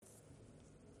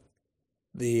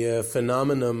The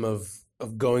phenomenon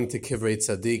of going to Kivrei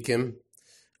Tzadikim,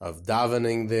 of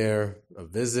davening there,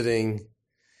 of visiting,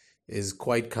 is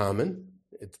quite common.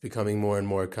 It's becoming more and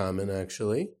more common,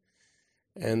 actually.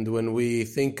 And when we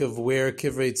think of where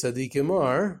Kivrei Tzadikim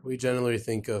are, we generally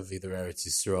think of either Eretz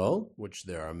Yisrael, which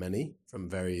there are many from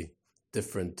very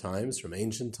different times, from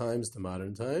ancient times to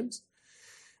modern times,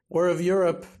 or of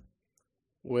Europe,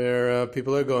 where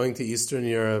people are going to Eastern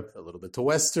Europe, a little bit to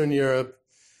Western Europe,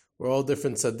 where all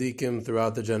different tzaddikim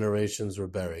throughout the generations were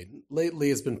buried.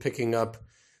 Lately, it's been picking up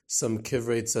some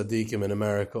Kivrei Tzadikim in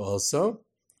America also.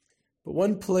 But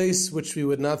one place which we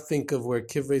would not think of where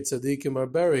Kivrei Tzadikim are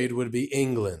buried would be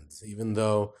England, even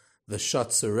though the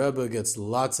Shatzer Rebbe gets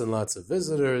lots and lots of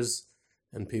visitors,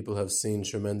 and people have seen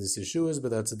tremendous Yeshuas,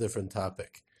 but that's a different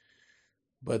topic.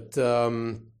 But now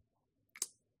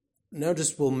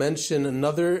just we'll mention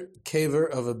another kever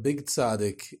of a big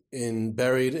tzaddik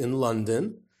buried in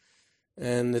London,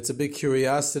 and it's a big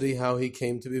curiosity how he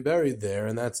came to be buried there,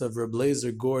 and that's of Reb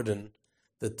Leizer Gordon,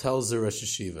 the Telzer Rosh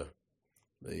Yeshiva,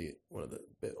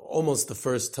 almost the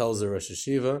first Telzer Rosh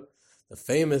Yeshiva, the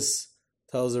famous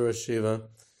Telzer Rosh Yeshiva,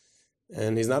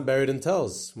 and he's not buried in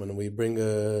Telz. When we bring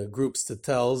groups to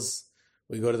Telz,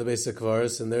 we go to the Beis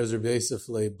HaKvaros, and there's Reb Yosef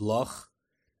Leib Bloch,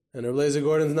 and Reb Leizer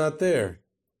Gordon's not there.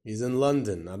 He's in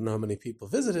London. I don't know how many people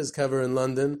visit his kever in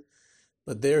London,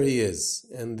 but there he is.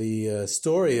 And the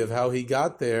story of how he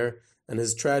got there and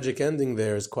his tragic ending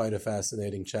there is quite a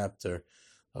fascinating chapter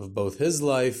of both his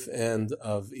life and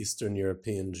of Eastern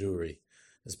European Jewry,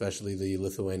 especially the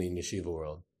Lithuanian yeshiva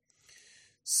world.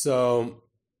 So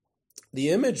the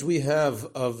image we have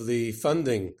of the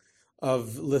funding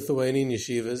of Lithuanian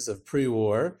yeshivas of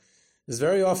pre-war is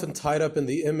very often tied up in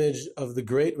the image of the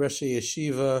great Rosh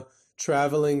Yeshiva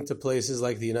traveling to places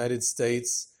like the United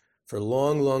States for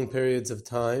long, long periods of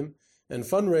time and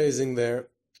fundraising there.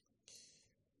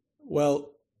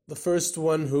 Well, the first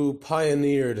one who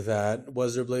pioneered that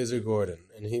was Reb Leizer Gordon,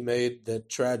 and he made that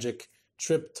tragic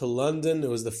trip to London. It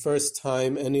was the first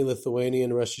time any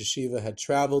Lithuanian Rosh Yeshiva had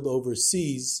traveled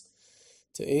overseas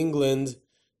to England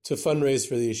to fundraise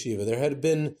for the yeshiva. There had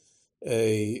been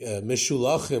a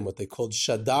mishulachim, what they called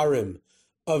shadarim,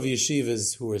 of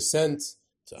yeshivas who were sent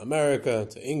to America,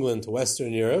 to England, to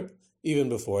Western Europe, even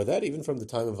before that, even from the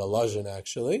time of Volozhin,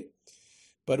 actually.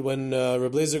 But when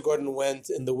Reb Leizer Gordon went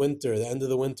in the winter, the end of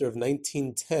the winter of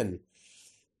 1910,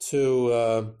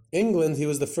 to England, he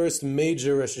was the first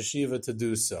major Rosh Yeshiva to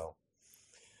do so.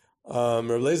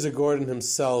 Reb Leizer Gordon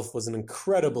himself was an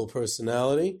incredible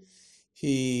personality.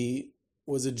 He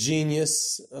was a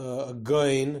genius, a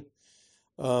goin,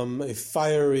 a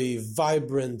fiery,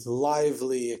 vibrant,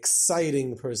 lively,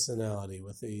 exciting personality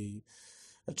with a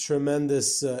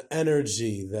tremendous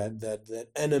energy that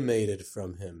emanated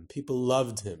from him. People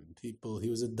loved him. He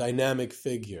was a dynamic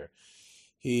figure.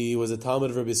 He was a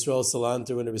Talmud of Rabbi Yisrael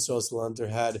Salanter when Rabbi Yisrael Salanter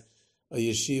had a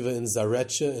yeshiva in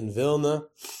Zarecha in Vilna,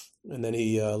 and then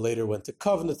he later went to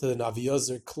Kovna, to the Navi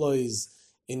Yozer Klois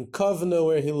in Kovna,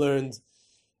 where he learned.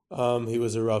 He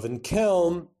was a Rav in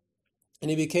Kelm, and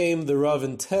he became the Rav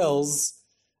in Telz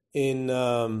in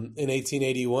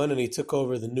 1881, and he took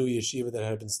over the new yeshiva that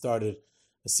had been started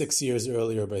 6 years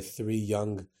earlier by three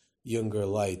younger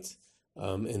light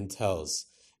in Telz.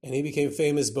 And he became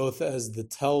famous both as the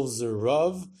Telzer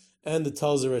Rav and the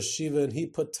Telzer Yeshiva, and he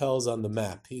put Telz on the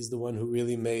map. He's the one who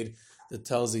really made the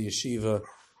Telzer Yeshiva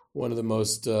one of the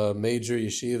most major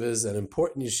yeshivas and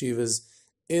important yeshivas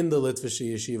in the Litvish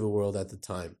yeshiva world at the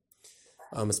time,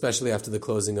 especially after the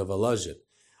closing of Volozhin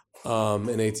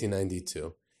in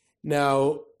 1892.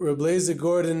 Now, Reb Leizer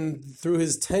Gordon, through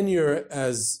his tenure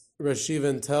as Rosh Yeshiva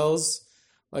in Telz,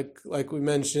 like we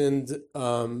mentioned,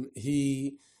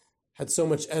 he had so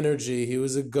much energy. He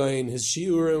was a gaon. His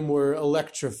shiurim were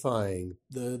electrifying.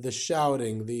 The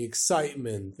shouting, the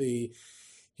excitement. He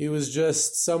was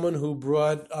just someone who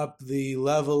brought up the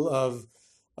level of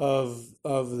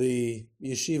the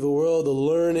yeshiva world, the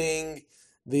learning,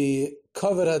 the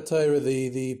kavod haTorah,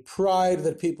 the pride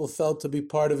that people felt to be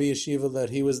part of a yeshiva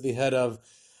that he was the head of.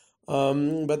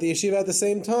 But the yeshiva at the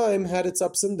same time had its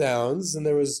ups and downs, and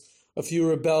there was a few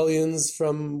rebellions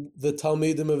from the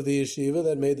Talmidim of the yeshiva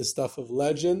that made the stuff of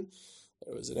legend.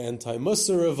 There was an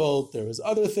anti-Mussar revolt. There was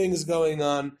other things going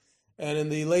on. And in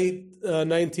the late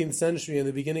 19th century and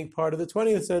the beginning part of the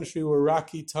 20th century were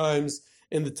rocky times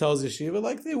in the Telz yeshiva,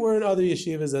 like they were in other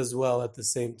yeshivas as well at the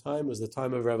same time. It was the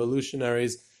time of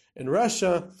revolutionaries in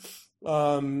Russia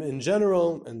in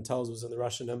general, and Telz was in the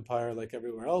Russian Empire like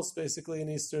everywhere else, basically, in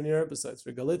Eastern Europe, besides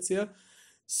for Galicia.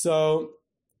 So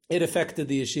it affected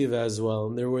the yeshiva as well,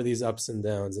 and there were these ups and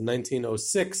downs. In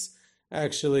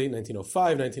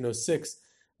 1905, 1906,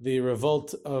 the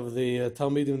revolt of the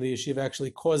Talmidim in the yeshiva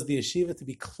actually caused the yeshiva to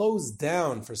be closed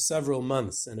down for several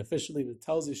months. And officially the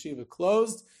Telz yeshiva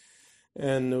closed,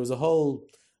 and there was a whole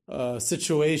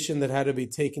situation that had to be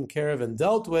taken care of and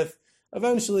dealt with.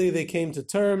 Eventually they came to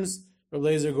terms. Reb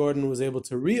Eliezer Gordon was able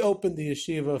to reopen the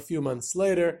yeshiva a few months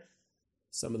later.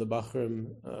 Some of the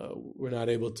Bachrim were not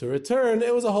able to return.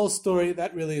 It was a whole story.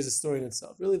 That really is a story in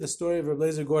itself. Really, the story of Reb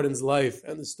Eliezer Gordon's life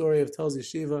and the story of Telz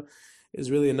Yeshiva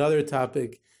is really another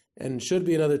topic, and should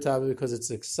be another topic because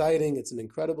it's exciting. It's an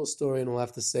incredible story, and we'll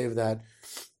have to save that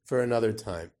for another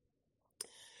time.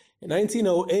 In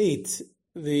 1908,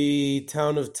 the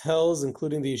town of Telz,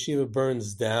 including the yeshiva,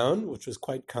 burns down, which was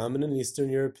quite common in Eastern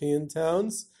European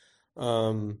towns.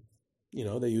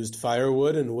 They used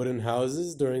firewood and wooden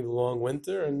houses during the long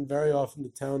winter, and very often the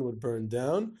town would burn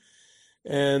down,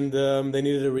 and they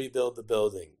needed to rebuild the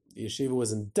building. The yeshiva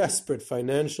was in desperate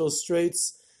financial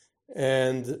straits,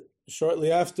 and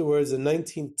shortly afterwards, in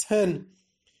 1910,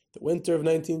 the winter of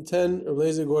 1910, Reb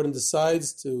Eliezer Gordon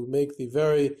decides to make the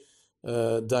very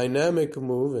dynamic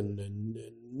move and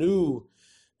new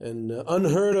and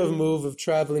unheard of move of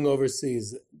traveling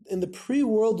overseas. In the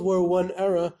pre-World War I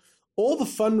era, all the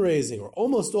fundraising, or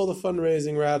almost all the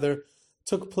fundraising rather,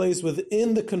 took place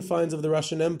within the confines of the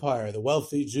Russian Empire. The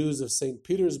wealthy Jews of St.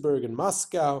 Petersburg and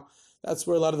Moscow, that's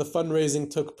where a lot of the fundraising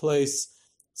took place,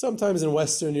 sometimes in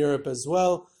Western Europe as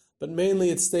well, but mainly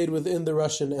it stayed within the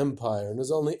Russian Empire. And it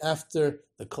was only after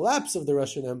the collapse of the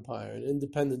Russian Empire in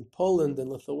independent Poland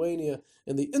and Lithuania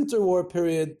in the interwar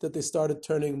period that they started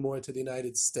turning more to the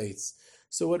United States.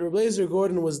 So what Reb Eliezer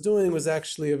Gordon was doing was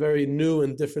actually a very new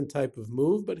and different type of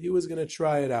move, but he was going to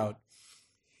try it out.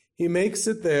 He makes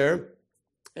it there,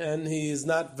 and he is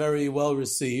not very well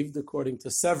received, according to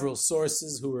several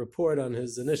sources who report on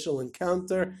his initial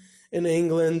encounter in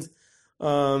England.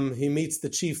 He meets the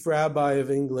chief rabbi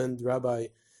of England, Rabbi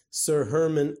Sir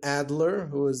Herman Adler,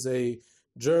 who is a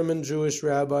German Jewish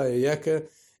rabbi, a Yekka,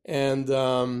 and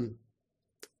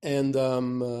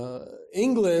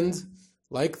England,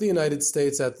 like the United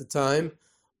States at the time,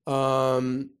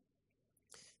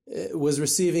 was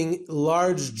receiving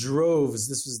large droves.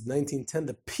 This was 1910,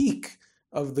 the peak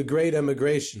of the Great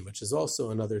Emigration, which is also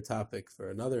another topic for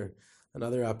another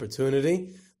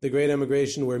opportunity. The Great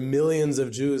Emigration, where millions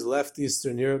of Jews left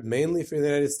Eastern Europe, mainly for the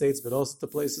United States, but also to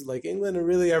places like England and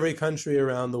really every country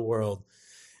around the world.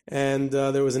 And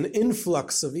there was an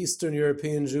influx of Eastern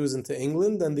European Jews into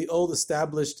England, and the old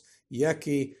established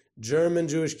Yeki German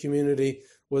Jewish community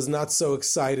was not so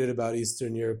excited about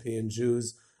Eastern European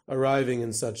Jews arriving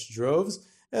in such droves.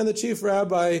 And the chief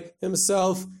rabbi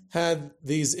himself had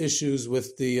these issues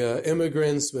with the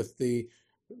immigrants, with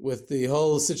the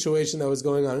whole situation that was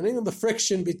going on in England, the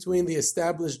friction between the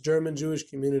established German Jewish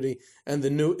community and the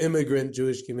new immigrant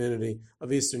Jewish community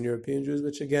of Eastern European Jews,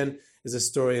 which again is a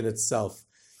story in itself.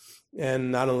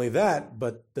 And not only that,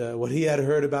 but what he had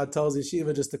heard about Telz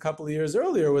Yeshiva just a couple of years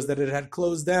earlier was that it had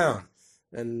closed down.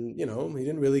 And, he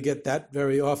didn't really get that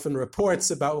very often reports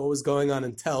about what was going on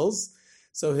in Telz.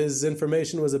 So his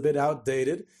information was a bit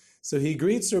outdated. So he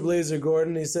greets Reb Eliezer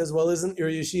Gordon. He says, well, isn't your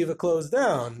yeshiva closed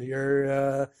down?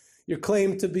 You're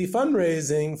claimed to be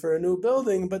fundraising for a new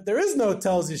building, but there is no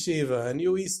Telz Yeshiva, and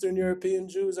you Eastern European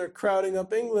Jews are crowding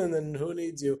up England, and who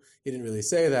needs you? He didn't really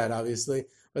say that, obviously,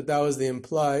 but that was the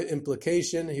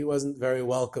implication. He wasn't very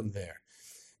welcome there.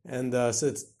 And so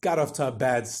it's got off to a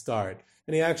bad start.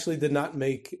 And he actually did not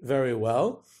make very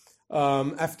well.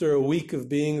 After a week of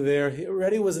being there, he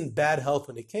already was in bad health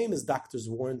when he came. His doctors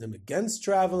warned him against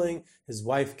traveling. His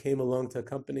wife came along to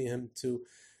accompany him to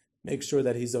make sure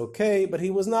that he's okay, but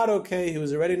he was not okay. He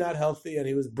was already not healthy, and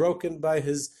he was broken by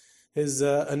his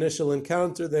initial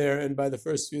encounter there and by the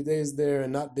first few days there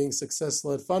and not being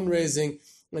successful at fundraising.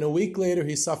 And a week later,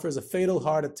 he suffers a fatal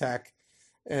heart attack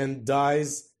and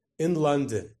dies in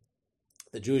London.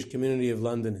 The Jewish community of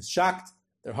London is shocked.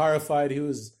 They're horrified. He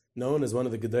was known as one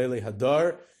of the Gedolei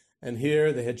Hadar, and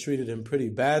here they had treated him pretty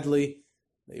badly.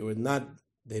 They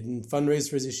didn't fundraise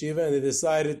for his yeshiva, and they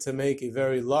decided to make a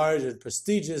very large and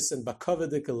prestigious and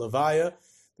bakavedik levaya.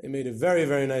 They made a very,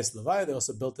 very nice levaya. They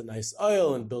also built a nice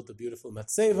oil and built a beautiful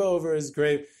matzeva over his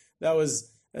grave. That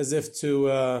was as if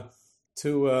to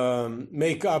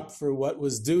make up for what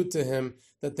was due to him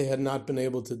that they had not been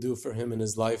able to do for him in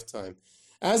his lifetime.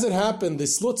 As it happened, the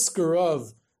Slutzker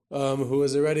Rav, who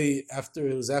was already after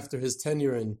his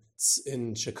tenure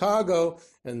in Chicago,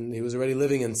 and he was already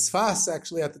living in Tzfas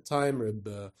actually at the time,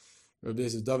 Rabbi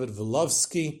David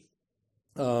Volovsky,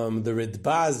 the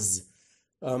Ridbaz,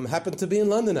 happened to be in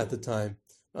London at the time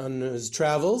on his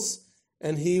travels,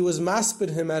 and he was maspid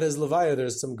him at his levaya.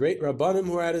 There's some great Rabbanim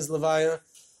who were at his levaya,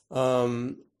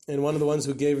 and one of the ones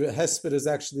who gave Hesped is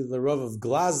actually the Rav of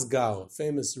Glasgow,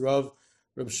 famous Rav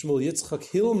Shmuel Yitzchak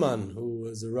Hillman, who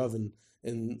was a Rav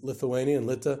in Lithuania, in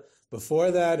Lita,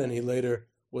 before that, and he later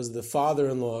was the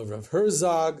father-in-law of Rav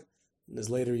Herzog. In his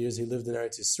later years, he lived in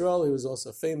Eretz Yisrael. He was also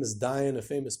a famous Dayan, a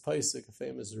famous Paisik, a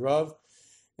famous Rav.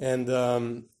 And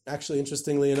actually,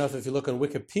 interestingly enough, if you look on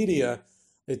Wikipedia,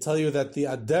 they tell you that the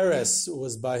Aderes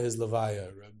was by his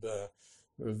Levaya.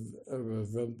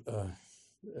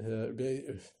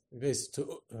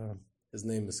 His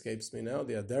name escapes me now.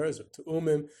 The Aderes of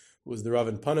Tu'umim, who was the Rav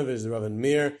in Panovich, the Rav in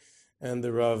Mir, and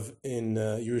the Rav in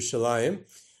Yerushalayim.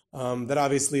 That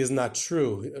obviously is not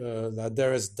true. The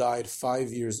Aderes died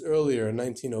 5 years earlier, in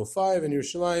 1905, in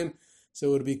Yerushalayim, so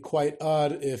it would be quite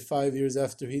odd if 5 years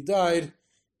after he died,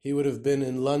 he would have been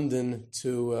in London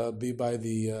to be by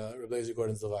the Reb Eliezer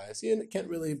Gordon's Levaya. You can't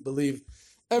really believe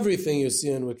everything you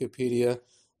see on Wikipedia,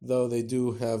 though they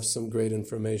do have some great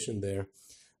information there.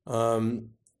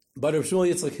 But Reb Shmuel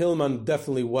Yitzchak Hillman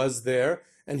definitely was there,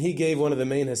 and he gave one of the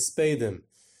main Hespedim,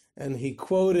 and he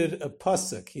quoted a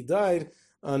pasuk. He died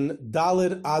on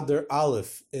Daled Adar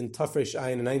Aleph in Tafresh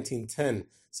Ayin in 1910.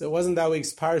 So it wasn't that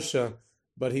week's Parsha,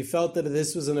 but he felt that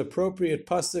this was an appropriate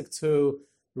pasuk to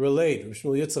relate. Reb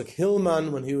Shmuel Yitzchak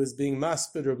Hillman, when he was being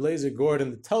maspid Reb Eliezer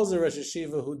Gordon, the Telzer Rosh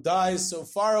Yeshiva, who dies so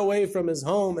far away from his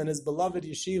home and his beloved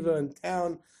yeshiva and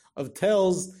town of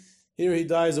Telz. Here he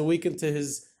dies a week into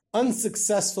his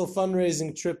unsuccessful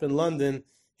fundraising trip in London.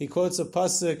 He quotes a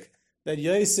pasuk that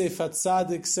Yosef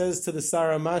HaTzadik says to the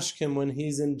Saramashkim when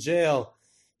he's in jail.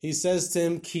 He says to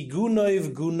him, Ki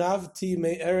gunoiv gunavti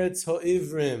me'eretz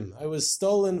ho'ivrim. I was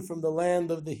stolen from the land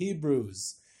of the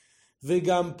Hebrews.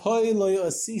 V'gam poi lo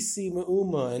asisi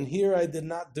me'uma. And here I did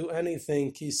not do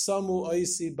anything. Ki samu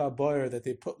oisi baboyer, that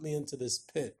they put me into this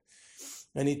pit.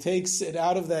 And he takes it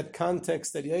out of that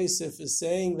context that Yosef is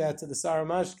saying that to the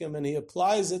Saramashkim, and he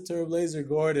applies it to Reb Eliezer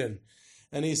Gordon.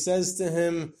 And he says to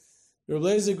him, Reb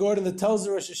Eliezer Gordon, that tells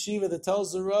the Rosh Yeshiva, that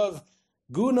tells the Rav,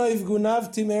 Gunayv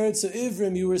gunavti me'eretz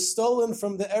ha'ivrim, you were stolen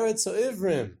from the Eretz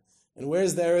ha'ivrim. And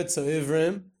where's the Eretz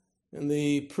ha'ivrim? In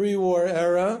the pre-war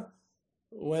era,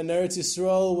 when Eretz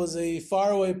Yisrael was a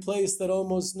faraway place that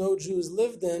almost no Jews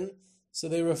lived in, so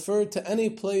they referred to any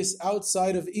place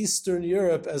outside of Eastern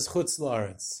Europe as Chutz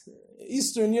La'aretz.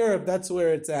 Eastern Europe, that's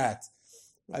where it's at.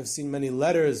 I've seen many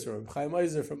letters from Chaim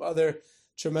Ozer, from other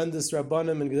tremendous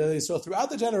Rabbanim and Gedolei Yisrael throughout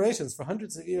the generations, for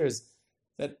hundreds of years,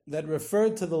 that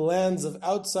referred to the lands of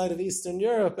outside of Eastern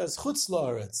Europe as Chutz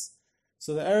La'aretz.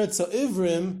 So the Eretz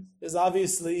HaIvrim is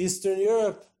obviously Eastern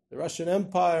Europe, the Russian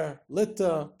Empire,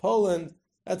 Lita, Poland.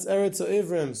 That's Eretz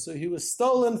HaIvrim. So he was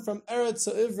stolen from Eretz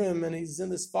HaIvrim, and he's in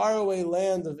this faraway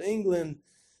land of England.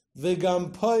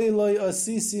 V'gam poi lo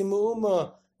asisi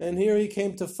mu'uma. And here he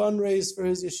came to fundraise for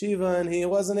his yeshiva, and he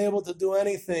wasn't able to do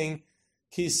anything.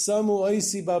 Ki samu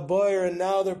oisi baboyer, and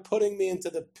now they're putting me into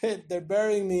the pit. They're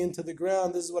burying me into the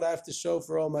ground. This is what I have to show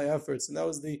for all my efforts. And that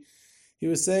was he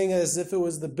was saying as if it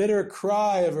was the bitter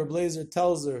cry of Reb Eliezer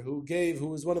Telzer, who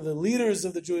was one of the leaders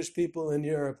of the Jewish people in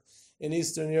Europe, in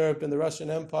Eastern Europe, in the Russian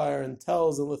Empire, in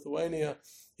Telz, in Lithuania.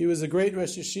 He was a great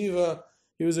Rosh Yeshiva.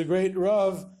 He was a great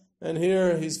Rav. And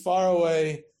here he's far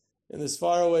away, in this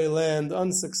faraway land,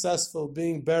 unsuccessful,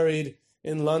 being buried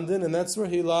in London. And that's where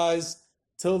he lies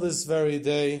till this very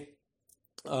day,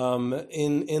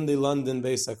 in the London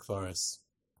Beis HaKfaris.